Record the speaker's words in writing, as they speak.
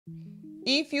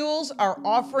E-fuels are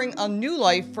offering a new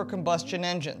life for combustion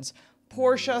engines.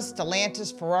 Porsche,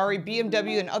 Stellantis, Ferrari,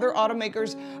 BMW, and other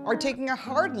automakers are taking a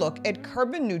hard look at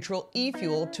carbon-neutral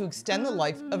e-fuel to extend the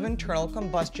life of internal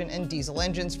combustion and diesel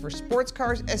engines for sports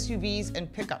cars, SUVs,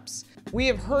 and pickups. We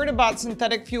have heard about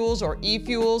synthetic fuels or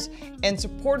e-fuels, and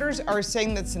supporters are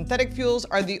saying that synthetic fuels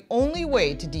are the only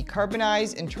way to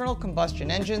decarbonize internal combustion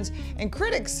engines, and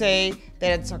critics say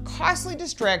that it's a costly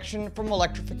distraction from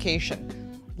electrification.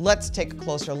 Let's take a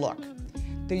closer look.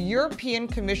 The European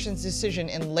Commission's decision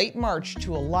in late March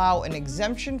to allow an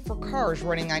exemption for cars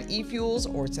running on e-fuels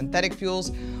or synthetic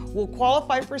fuels will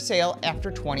qualify for sale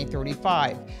after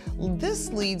 2035.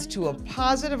 This leads to a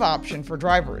positive option for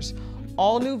drivers.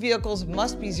 All new vehicles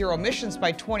must be zero emissions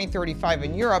by 2035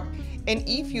 in Europe, and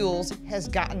e-fuels has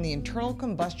gotten the internal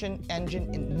combustion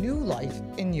engine in new life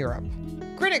in Europe.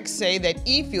 Critics say that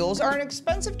e-fuels are an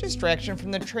expensive distraction from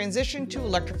the transition to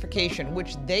electrification,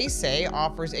 which they say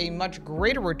offers a much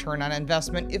greater return on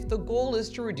investment if the goal is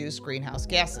to reduce greenhouse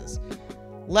gases.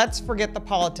 Let's forget the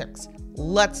politics.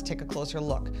 Let's take a closer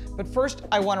look. But first,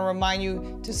 I want to remind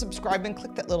you to subscribe and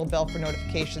click that little bell for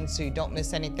notifications so you don't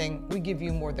miss anything. We give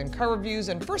you more than car reviews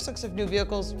and first looks of new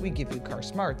vehicles. We give you car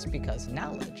smarts because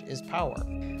knowledge is power.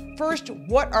 First,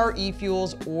 what are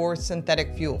e-fuels or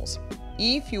synthetic fuels?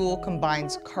 E-fuel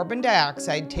combines carbon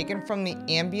dioxide taken from the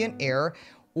ambient air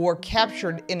or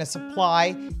captured in a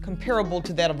supply comparable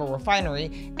to that of a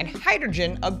refinery and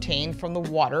hydrogen obtained from the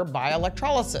water by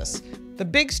electrolysis. The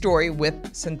big story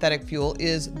with synthetic fuel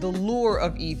is the lure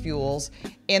of e-fuels,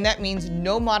 and that means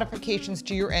no modifications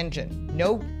to your engine,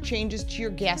 no changes to your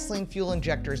gasoline fuel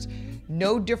injectors,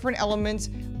 no different elements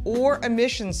or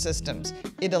emission systems.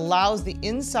 It allows the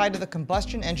inside of the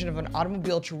combustion engine of an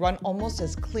automobile to run almost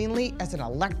as cleanly as an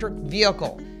electric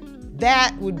vehicle.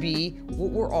 That would be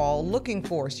what we're all looking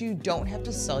for, so you don't have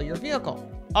to sell your vehicle.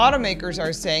 Automakers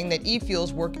are saying that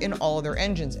e-fuels work in all of their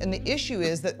engines, and the issue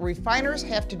is that refiners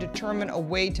have to determine a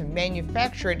way to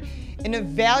manufacture it in a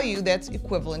value that's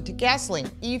equivalent to gasoline.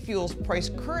 E-fuels price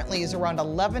currently is around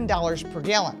 $11 per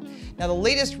gallon. Now, the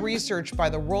latest research by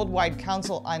the Worldwide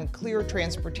Council on Clear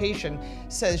Transportation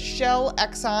says Shell,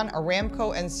 Exxon,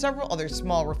 Aramco, and several other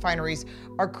small refineries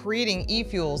are creating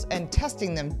e-fuels and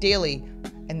testing them daily,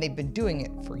 and they've been doing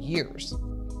it for years.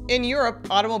 In Europe,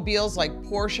 automobiles like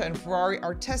Porsche and Ferrari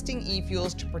are testing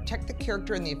e-fuels to protect the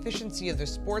character and the efficiency of their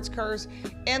sports cars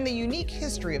and the unique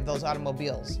history of those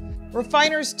automobiles.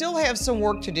 Refiners still have some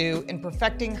work to do in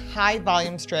perfecting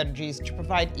high-volume strategies to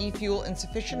provide e-fuel in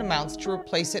sufficient amounts to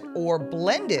replace it or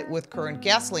blend it with current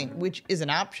gasoline, which is an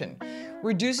option.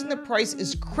 Reducing the price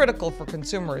is critical for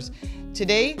consumers.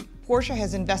 Today, Porsche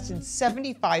has invested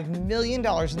 $75 million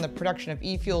in the production of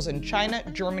e-fuels in China,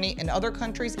 Germany, and other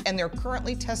countries, and they're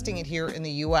currently testing it here in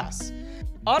the US.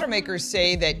 Automakers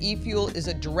say that e-fuel is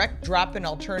a direct drop-in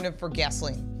alternative for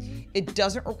gasoline. It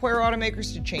doesn't require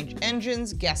automakers to change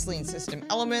engines, gasoline system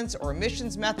elements, or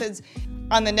emissions methods.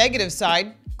 On the negative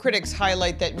side, critics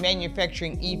highlight that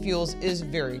manufacturing e-fuels is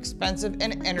very expensive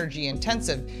and energy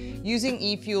intensive. Using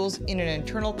e-fuels in an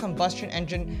internal combustion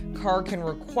engine car can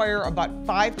require about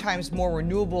 5 times more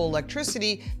renewable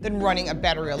electricity than running a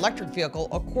battery electric vehicle,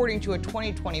 according to a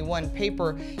 2021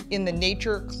 paper in the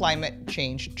Nature Climate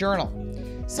Change Journal.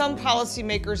 Some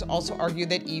policymakers also argue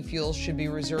that e-fuels should be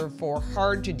reserved for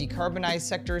hard-to-decarbonize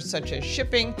sectors such as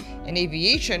shipping and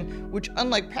aviation, which,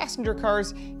 unlike passenger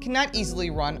cars, cannot easily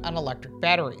run on electric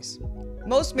batteries.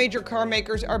 Most major car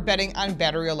makers are betting on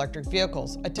battery electric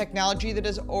vehicles, a technology that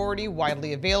is already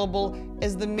widely available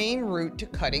as the main route to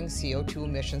cutting CO2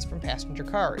 emissions from passenger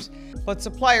cars. But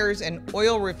suppliers and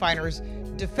oil refiners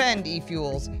defend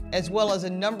e-fuels, as well as a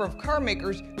number of car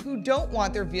makers who don't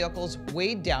want their vehicles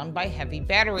weighed down by heavy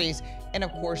batteries, and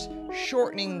of course,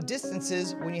 shortening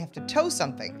distances when you have to tow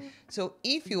something. So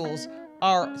e-fuels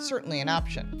are certainly an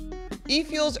option.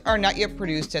 E-fuels are not yet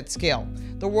produced at scale.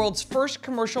 The world's first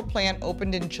commercial plant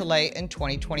opened in Chile in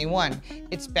 2021.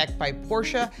 It's backed by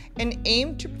Porsche and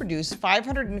aimed to produce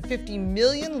 550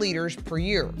 million liters per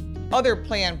year. Other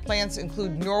planned plants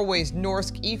include Norway's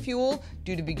Norsk eFuel,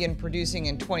 due to begin producing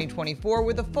in 2024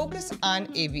 with a focus on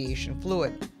aviation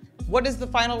fluid. What is the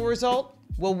final result?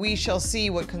 Well, we shall see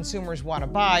what consumers want to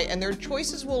buy, and their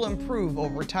choices will improve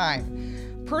over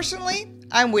time. Personally,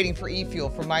 I'm waiting for e-fuel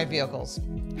for my vehicles.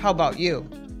 How about you?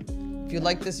 If you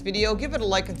like this video, give it a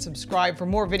like and subscribe for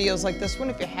more videos like this one.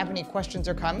 If you have any questions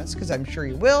or comments, because I'm sure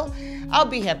you will, I'll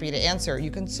be happy to answer.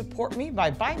 You can support me by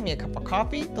buying me a cup of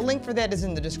coffee. The link for that is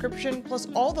in the description, plus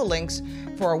all the links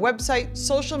for our website,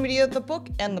 social media, the book,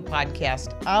 and the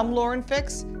podcast. I'm Lauren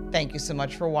Fix. Thank you so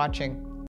much for watching.